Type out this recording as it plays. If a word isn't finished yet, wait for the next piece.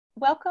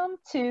Welcome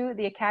to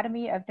the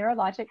Academy of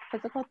Neurologic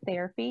Physical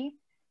Therapy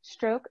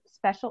Stroke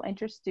Special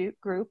Interest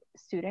Group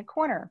Student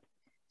Corner.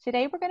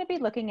 Today we're going to be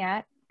looking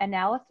at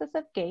analysis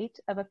of gait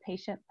of a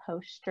patient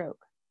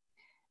post-stroke.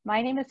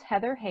 My name is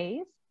Heather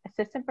Hayes,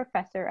 Assistant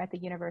Professor at the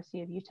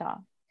University of Utah.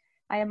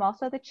 I am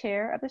also the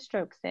chair of the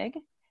Stroke SIG,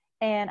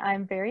 and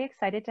I'm very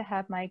excited to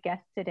have my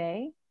guest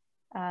today,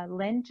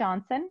 Lynn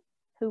Johnson,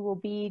 who will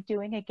be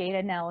doing a gait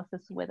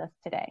analysis with us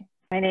today.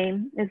 My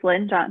name is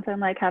Lynn Johnson,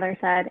 like Heather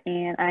said,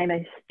 and I'm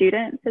a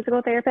student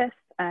physical therapist.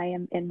 I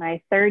am in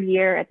my third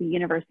year at the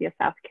University of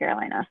South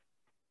Carolina.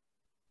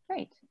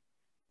 Great.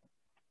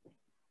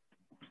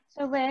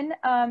 So Lynn,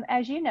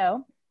 as you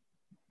know,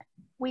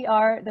 we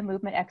are the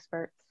movement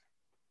experts.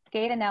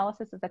 Gait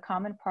analysis is a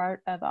common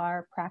part of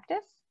our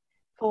practice,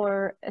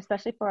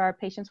 especially for our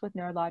patients with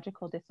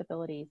neurological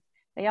disabilities.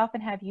 They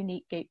often have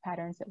unique gait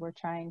patterns that we're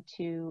trying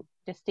to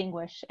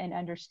distinguish and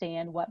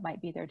understand what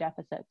might be their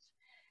deficits.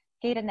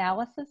 Gait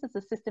analysis is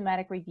a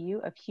systematic review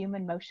of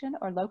human motion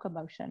or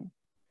locomotion.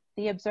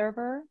 The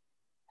observer,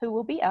 who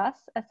will be us,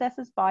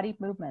 assesses body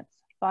movements,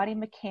 body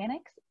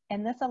mechanics,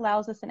 and this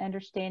allows us an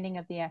understanding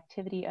of the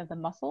activity of the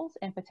muscles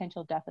and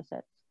potential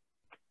deficits.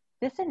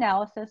 This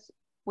analysis,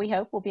 we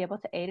hope, will be able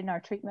to aid in our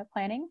treatment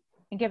planning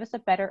and give us a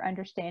better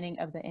understanding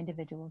of the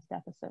individual's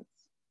deficits.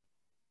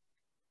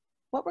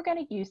 What we're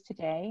going to use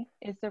today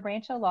is the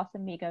Rancho Los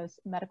Amigos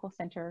Medical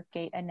Center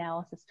Gait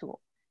Analysis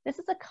tool. This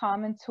is a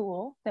common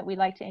tool that we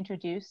like to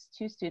introduce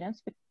to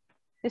students.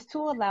 This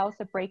tool allows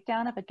the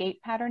breakdown of a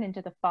gait pattern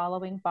into the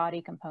following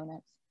body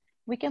components.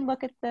 We can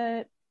look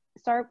at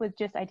start with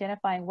just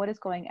identifying what is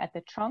going at the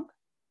trunk,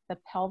 the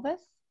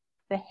pelvis,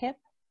 the hip,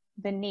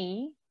 the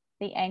knee,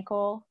 the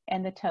ankle,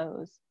 and the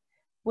toes.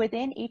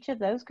 Within each of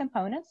those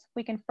components,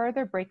 we can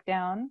further break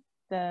down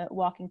the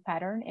walking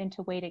pattern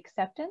into weight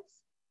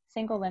acceptance,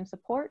 single limb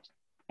support,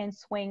 and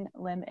swing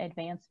limb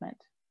advancement.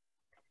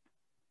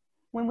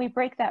 When we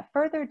break that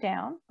further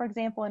down, for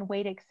example, in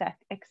weight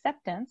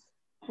acceptance,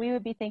 we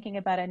would be thinking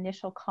about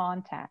initial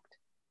contact.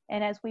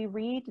 And as we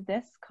read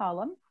this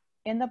column,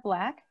 in the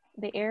black,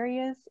 the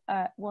areas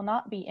will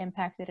not be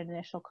impacted at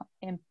initial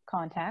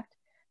contact,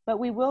 but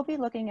we will be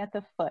looking at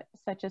the foot,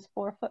 such as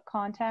forefoot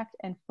contact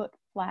and foot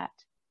flat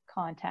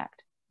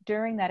contact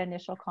during that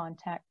initial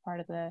contact part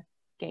of the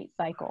gait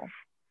cycle.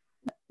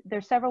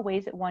 There's several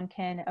ways that one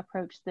can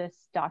approach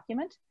this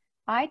document.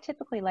 I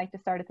typically like to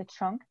start at the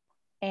trunk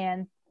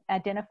and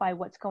identify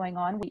what's going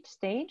on with each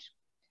stage.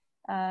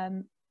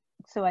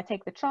 So I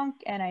take the trunk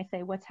and I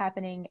say what's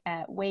happening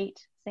at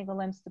weight, single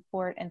limb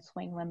support, and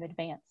swing limb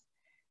advance.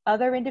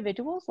 Other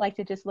individuals like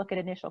to just look at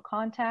initial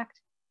contact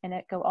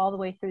and go all the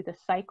way through the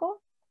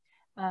cycle.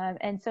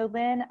 And so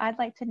Lynn, I'd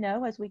like to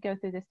know, as we go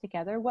through this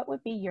together, what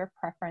would be your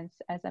preference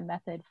as a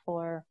method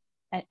for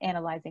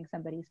analyzing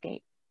somebody's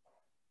gait?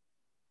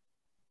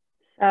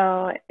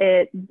 So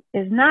it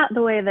is not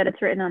the way that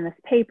it's written on this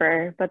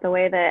paper, but the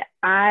way that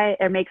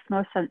it makes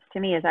most sense to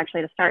me is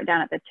actually to start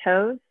down at the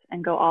toes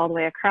and go all the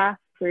way across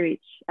through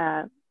each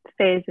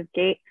phase of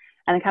gait,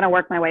 and then kind of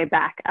work my way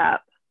back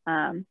up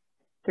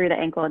through the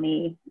ankle,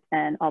 knee,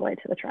 and all the way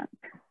to the trunk.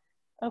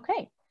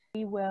 Okay,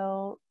 we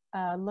will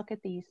look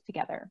at these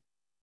together.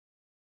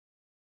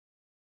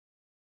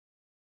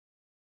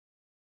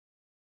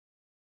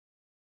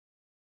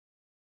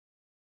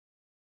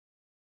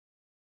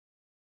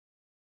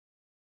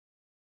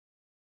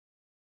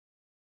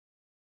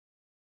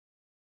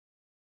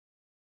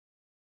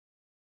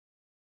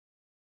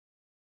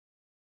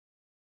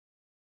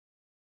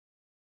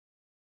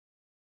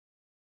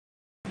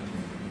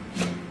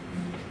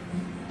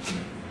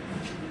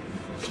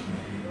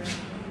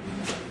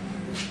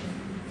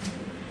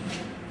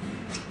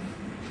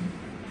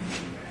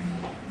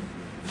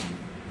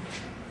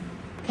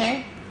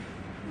 Okay.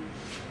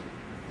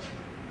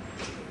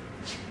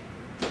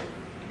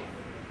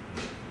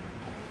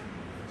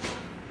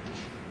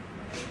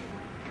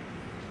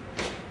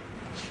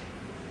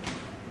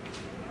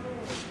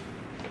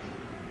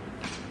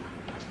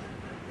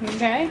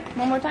 Okay,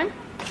 one more time.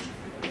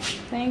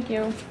 Thank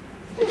you.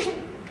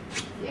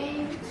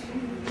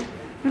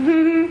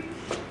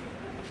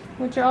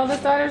 What's your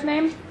oldest daughter's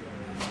name?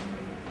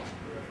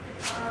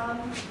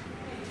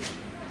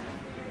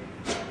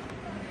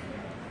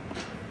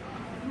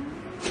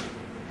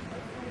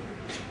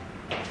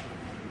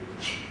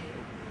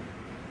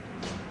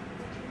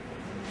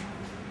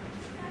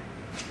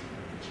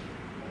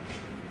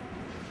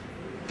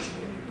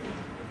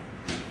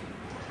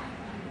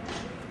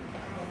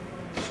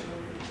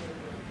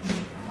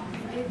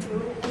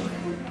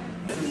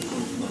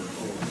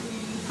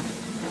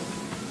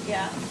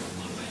 Yeah.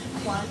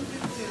 1, 2,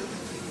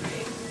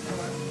 3,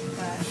 4,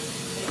 5,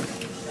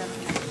 6, 7,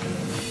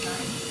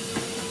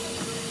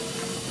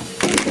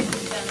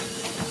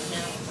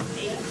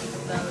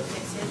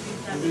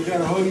 8. You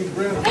gotta hold your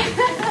breath.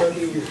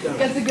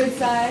 That's a good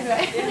sign,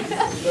 right?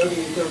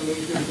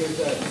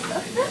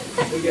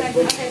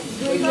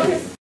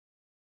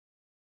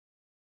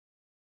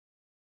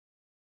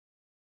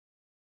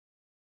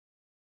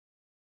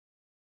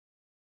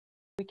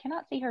 We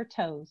cannot see her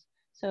toes.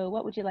 So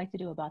what would you like to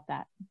do about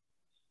that?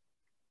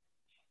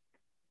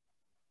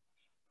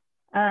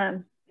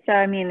 So,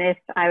 I mean, if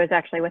I was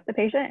actually with the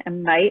patient, I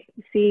might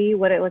see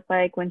what it looked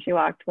like when she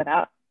walked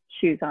without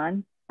shoes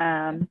on.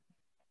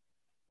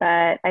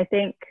 But I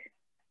think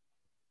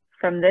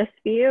from this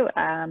view,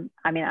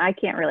 I mean, I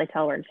can't really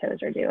tell where the toes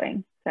are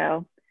doing.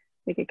 So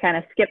we could kind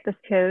of skip the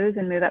toes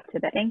and move up to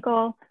the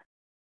ankle.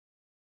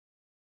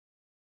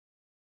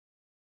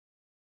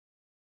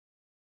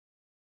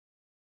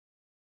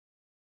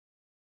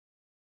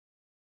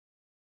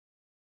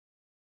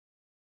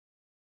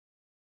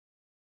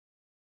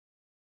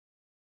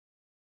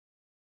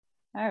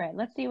 All right,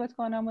 let's see what's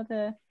going on with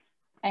the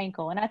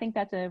ankle. And I think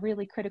that's a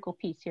really critical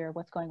piece here,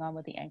 what's going on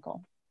with the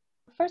ankle.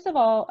 First of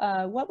all,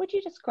 what would you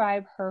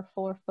describe her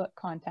forefoot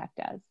contact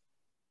as?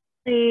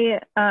 In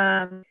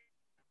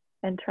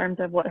terms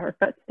of what her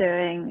foot's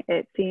doing,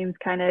 it seems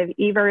kind of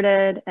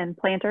everted and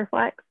plantar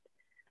flexed.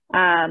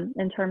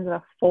 In terms of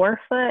a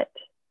forefoot,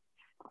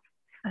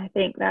 I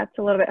think that's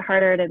a little bit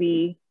harder to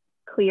be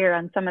clear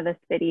on some of this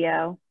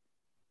video.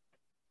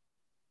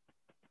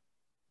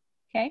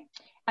 Okay,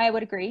 I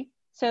would agree.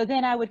 So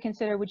then I would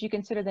consider, would you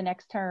consider the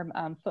next term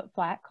foot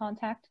flat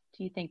contact?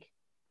 Do you think?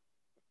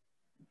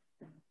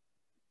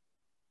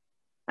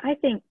 I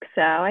think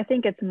so. I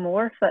think it's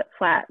more foot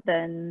flat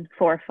than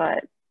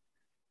forefoot.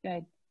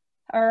 Good.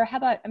 Or how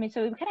about, I mean,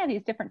 so we kind of have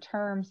these different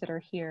terms that are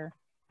here.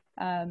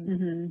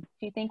 Do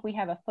you think we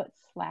have a foot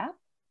slap?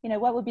 You know,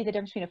 what would be the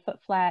difference between a foot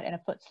flat and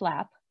a foot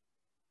slap?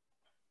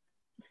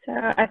 So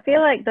I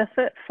feel like the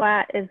foot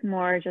flat is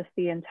more just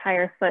the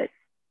entire foot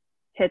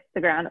hits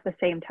the ground at the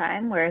same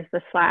time, whereas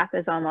the slap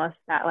is almost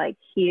that like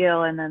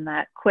heel and then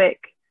that quick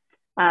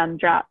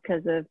drop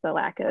because of the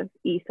lack of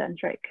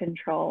eccentric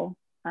control,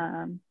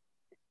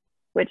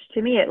 which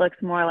to me it looks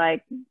more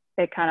like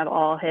it kind of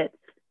all hits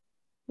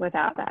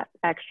without that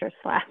extra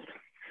slap.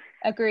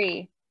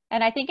 Agree.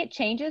 And I think it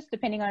changes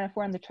depending on if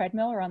we're on the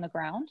treadmill or on the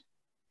ground.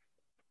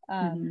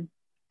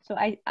 So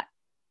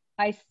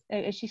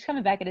as she's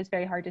coming back, it is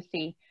very hard to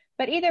see.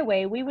 But either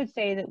way, we would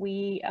say that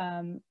we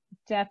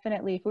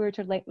definitely, if we were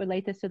to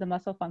relate this to the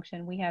muscle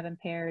function, we have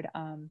impaired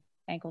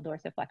ankle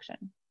dorsiflexion.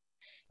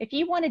 If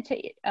you wanted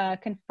to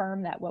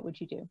confirm that, what would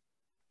you do?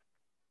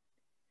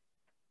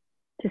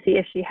 To see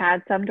if she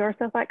had some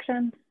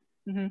dorsiflexion.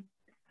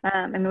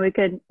 I mean, we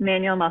could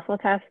manual muscle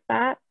test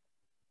that.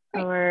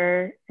 Great.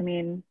 Or, I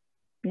mean,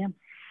 yeah.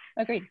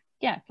 Agreed.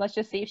 Yeah, let's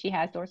just see if she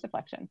has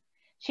dorsiflexion.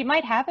 She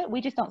might have it,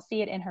 we just don't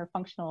see it in her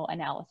functional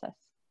analysis.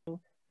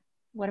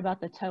 What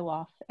about the toe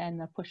off and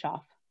the push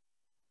off?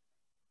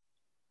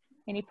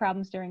 Any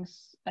problems during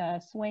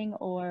swing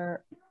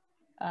or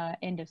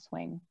end of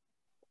swing?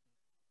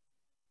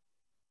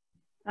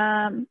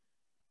 I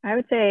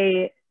would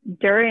say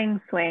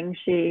during swing,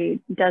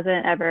 she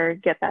doesn't ever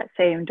get that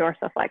same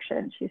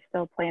dorsiflexion. She's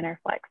still plantar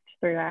flexed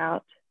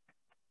throughout.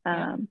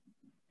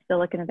 Still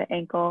looking at the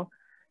ankle.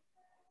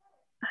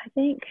 I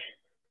think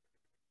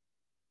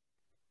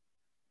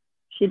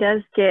she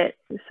does get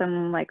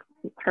some, like,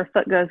 her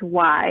foot goes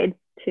wide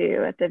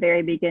too at the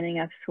very beginning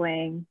of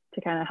swing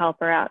to kind of help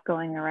her out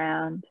going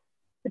around,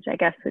 which I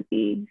guess would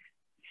be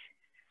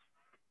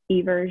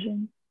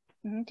eversion.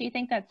 Do you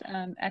think that's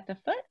at the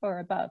foot or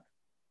above?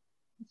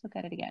 Let's look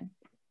at it again.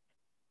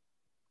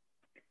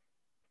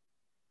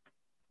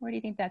 Where do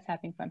you think that's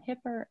happening from, hip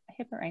or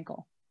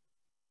ankle?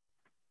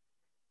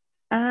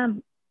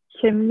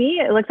 To me,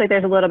 it looks like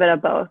there's a little bit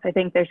of both. I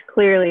think there's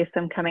clearly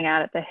some coming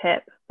out at the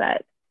hip,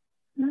 but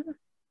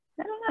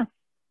I don't know.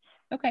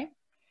 Okay.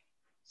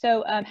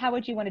 So how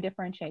would you want to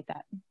differentiate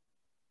that?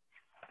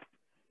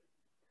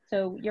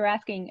 So you're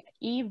asking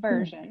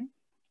eversion,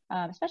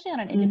 especially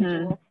on an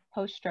individual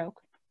post-stroke,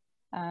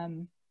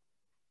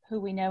 who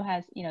we know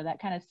has, you know, that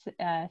kind of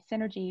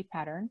synergy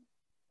pattern.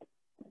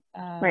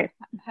 Right.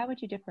 How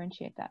would you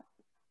differentiate that?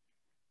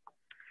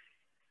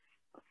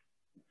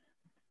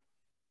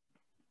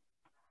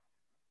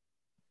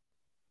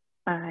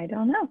 I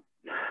don't know.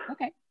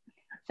 Okay.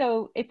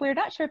 So if we're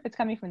not sure if it's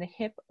coming from the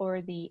hip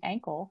or the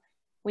ankle,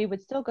 we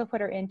would still go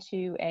put her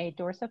into a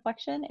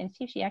dorsiflexion and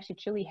see if she actually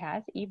truly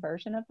has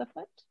eversion of the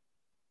foot.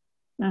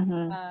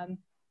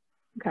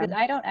 Because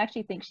I don't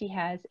actually think she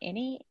has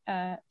any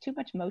too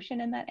much motion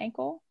in that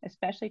ankle,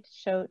 especially to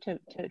show to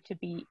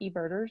be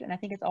everters, and I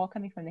think it's all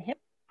coming from the hip.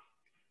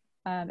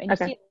 And you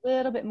see a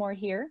little bit more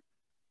here.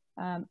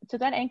 So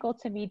that ankle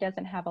to me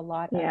doesn't have a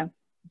lot of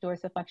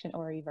dorsiflexion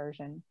or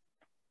eversion.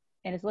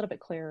 And it's a little bit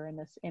clearer in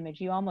this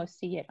image. You almost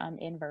see it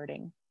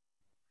inverting.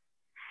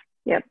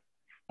 Yep.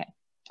 Okay,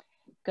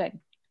 good.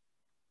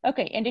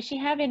 Okay, and does she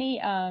have any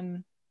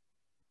toe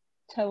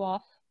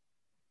off?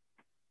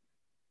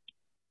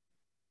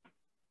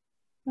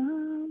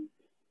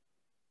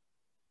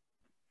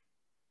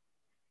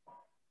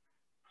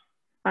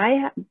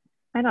 I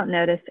don't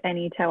notice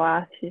any toe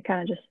off. She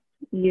kind of just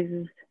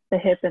uses the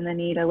hip and the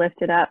knee to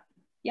lift it up.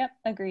 Yep,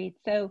 agreed.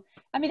 So,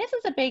 I mean, this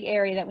is a big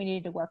area that we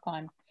needed to work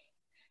on.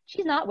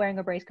 She's not wearing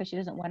a brace because she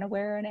doesn't want to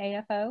wear an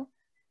AFO.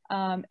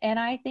 And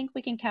I think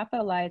we can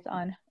capitalize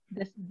on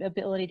this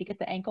ability to get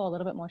the ankle a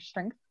little bit more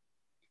strength.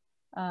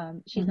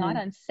 She's not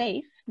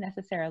unsafe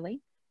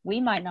necessarily.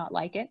 We might not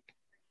like it,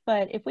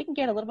 but if we can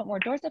get a little bit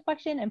more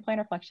dorsiflexion and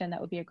plantar flexion, that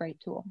would be a great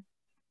tool.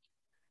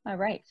 All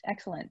right,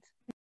 excellent.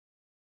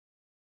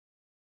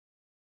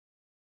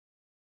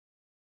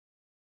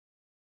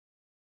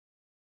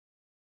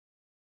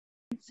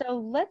 So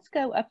let's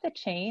go up the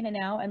chain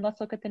and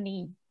let's look at the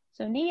knee.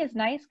 So knee is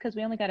nice because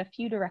we only got a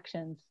few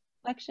directions: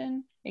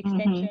 flexion,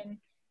 extension,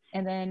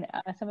 and then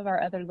some of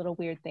our other little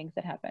weird things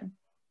that happen.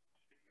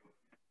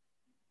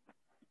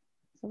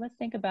 So let's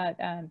think about,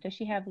 does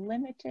she have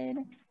limited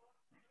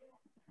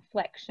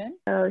flexion?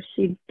 So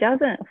she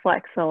doesn't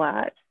flex a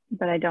lot,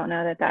 but I don't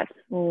know that that's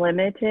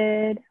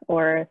limited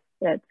or if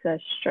that's a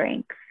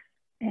strength.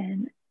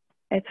 And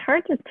it's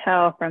hard to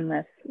tell from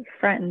this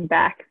front and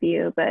back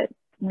view, but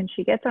when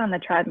she gets on the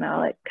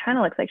treadmill, it kind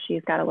of looks like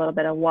she's got a little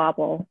bit of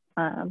wobble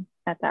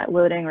at that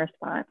loading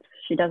response.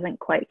 She doesn't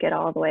quite get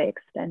all the way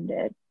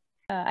extended.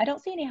 I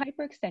don't see any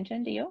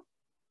hyperextension, do you?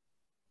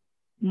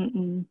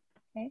 Mm-mm.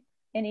 Okay.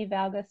 Any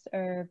valgus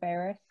or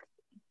varus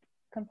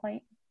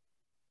complaint?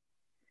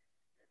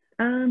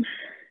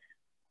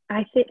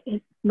 I think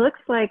it looks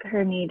like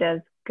her knee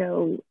does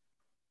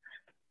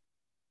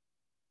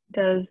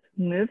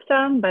move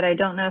some, but I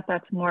don't know if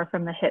that's more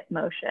from the hip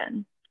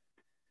motion.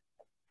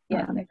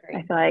 Yes, I agree.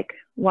 I feel like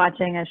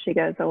watching as she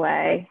goes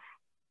away,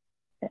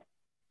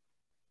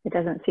 it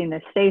doesn't seem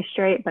to stay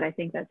straight, but I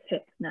think that's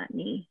hip, not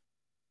knee.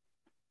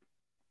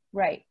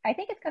 Right. I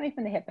think it's coming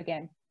from the hip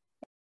again.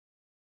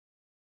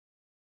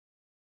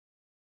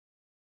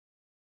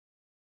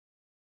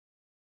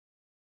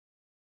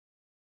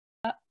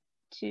 Up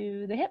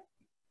to the hip.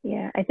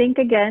 Yeah, I think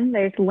again,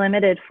 there's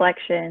limited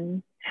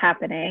flexion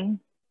happening.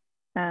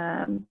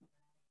 And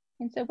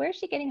so where's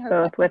she getting her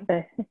both flexion?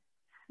 with the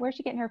Where's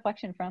she getting her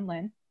flexion from,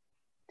 Lynn,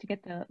 to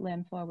get the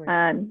limb forward?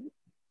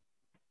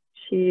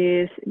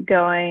 She's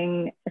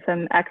going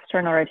some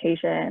external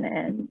rotation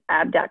and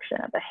abduction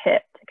of the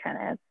hip to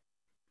kind of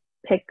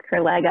pick her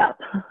leg up.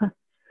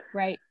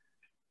 Right.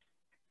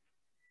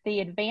 The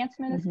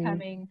advancement is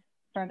coming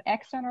from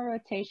external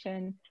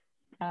rotation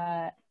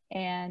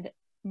and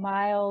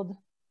mild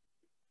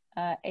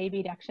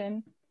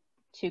abduction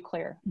to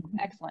clear.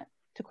 Excellent.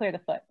 To clear the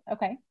foot.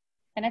 Okay.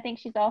 And I think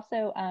she's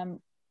also,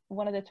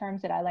 one of the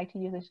terms that I like to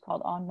use is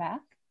called en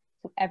masse.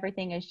 So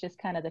everything is just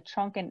kind of the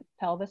trunk and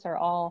pelvis are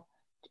all,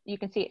 you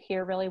can see it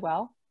here really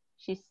well.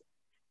 She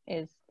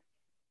is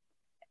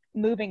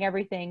moving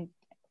everything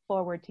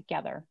forward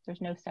together.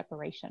 There's no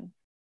separation.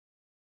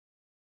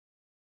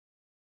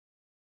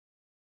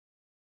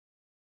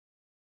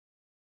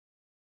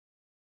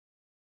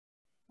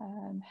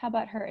 How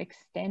about her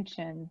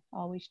extension?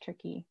 Always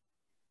tricky.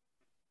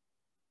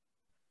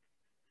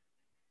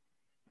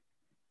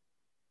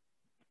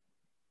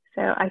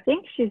 So I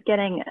think she's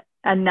getting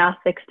enough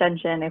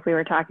extension if we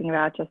were talking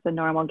about just a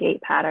normal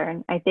gait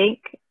pattern. I think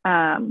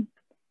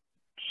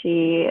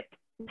she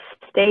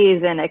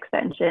stays in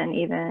extension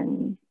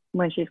even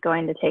when she's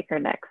going to take her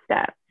next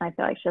step. I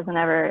feel like she doesn't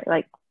ever,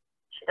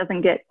 she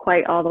doesn't get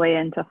quite all the way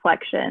into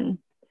flexion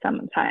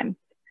sometimes.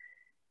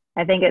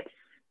 I think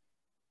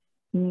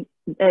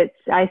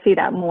I see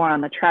that more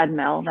on the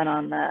treadmill than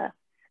on the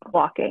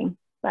walking,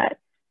 but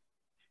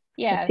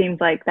yeah, it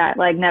seems like that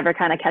never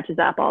kind of catches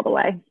up all the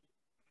way.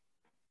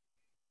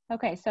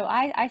 Okay, so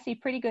I see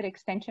pretty good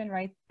extension,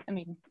 right? I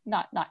mean,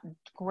 not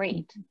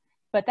great,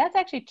 but that's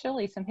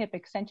actually some hip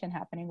extension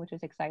happening, which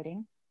is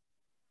exciting.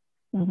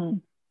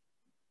 And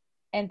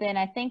then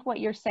I think what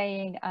you're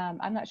saying,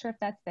 I'm not sure if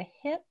that's the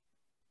hip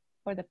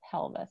or the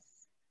pelvis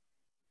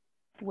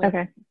with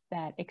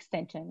that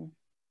extension.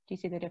 Do you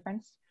see the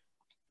difference?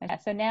 Okay,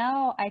 so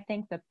now I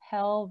think the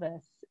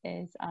pelvis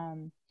is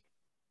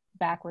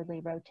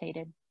backwardly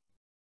rotated.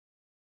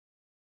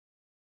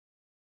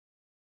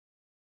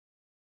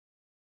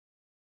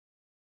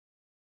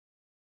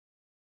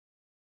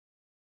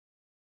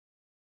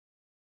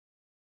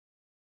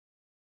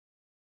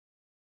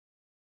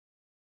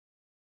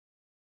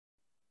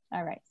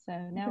 All right, so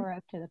now we're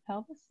up to the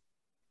pelvis.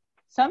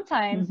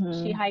 Sometimes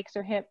she hikes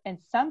her hip and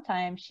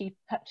sometimes she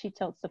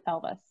tilts the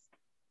pelvis.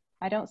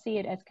 I don't see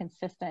it as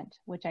consistent,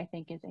 which I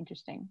think is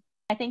interesting.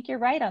 I think you're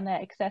right on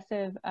that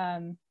excessive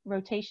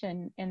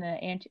rotation in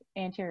the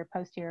anterior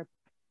posterior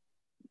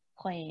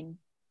plane.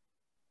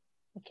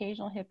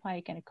 Occasional hip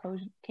hike and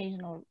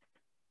occasional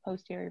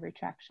posterior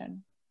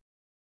retraction.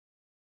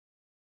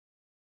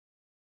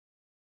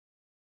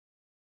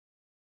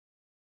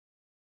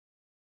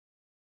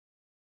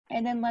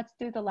 And then let's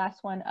do the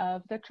last one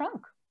of the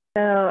trunk.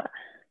 So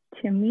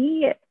to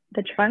me,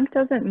 the trunk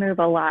doesn't move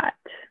a lot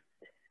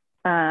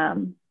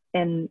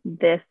in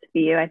this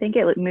view. I think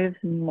it moves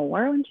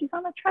more when she's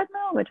on the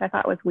treadmill, which I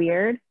thought was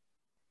weird.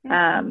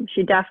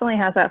 She definitely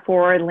has that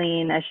forward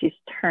lean as she's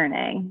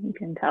turning. You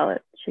can tell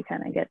that she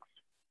kind of gets,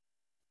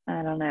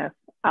 I don't know if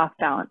off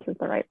balance is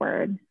the right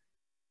word.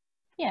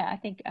 Yeah, I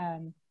think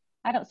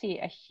I don't see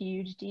a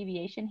huge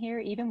deviation here,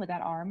 even with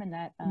that arm and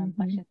that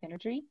flexion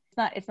synergy.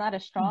 It's not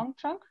a strong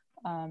trunk,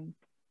 but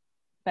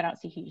I don't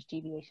see huge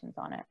deviations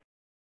on it.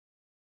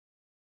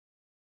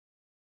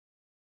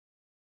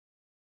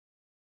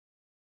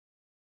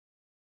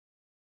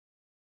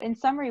 in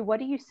summary, what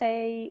do you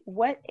say,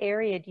 what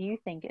area do you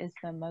think is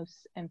the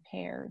most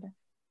impaired?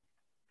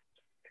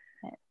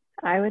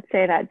 I would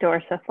say that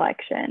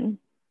dorsiflexion,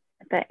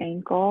 the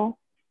ankle.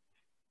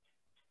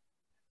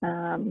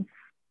 I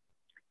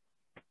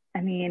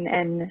mean,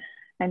 and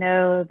I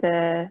know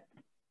the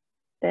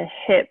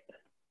hip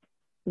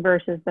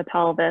versus the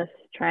pelvis,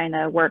 trying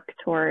to work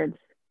towards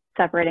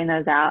separating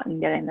those out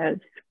and getting those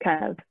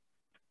kind of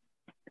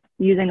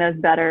using those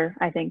better,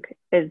 I think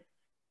is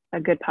a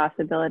good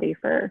possibility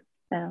for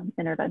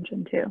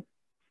intervention too.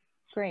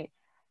 Great.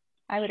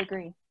 I would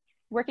agree.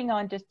 Working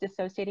on just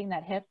dissociating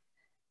that hip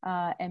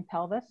and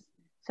pelvis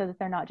so that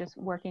they're not just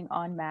working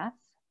en masse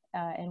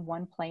in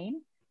one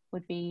plane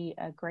would be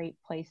a great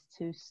place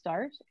to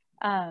start.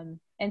 And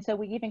so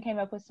we even came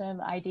up with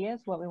some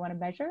ideas what we want to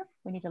measure.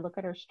 We need to look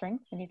at her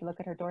strength. We need to look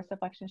at her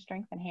dorsiflexion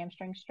strength and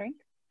hamstring strength.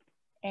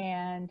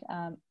 And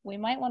we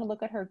might want to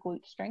look at her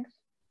glute strength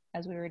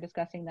as we were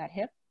discussing that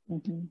hip.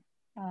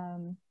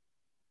 Mm-hmm.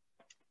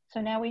 So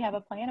now we have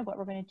a plan of what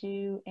we're going to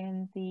do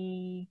in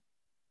the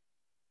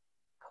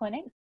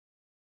clinic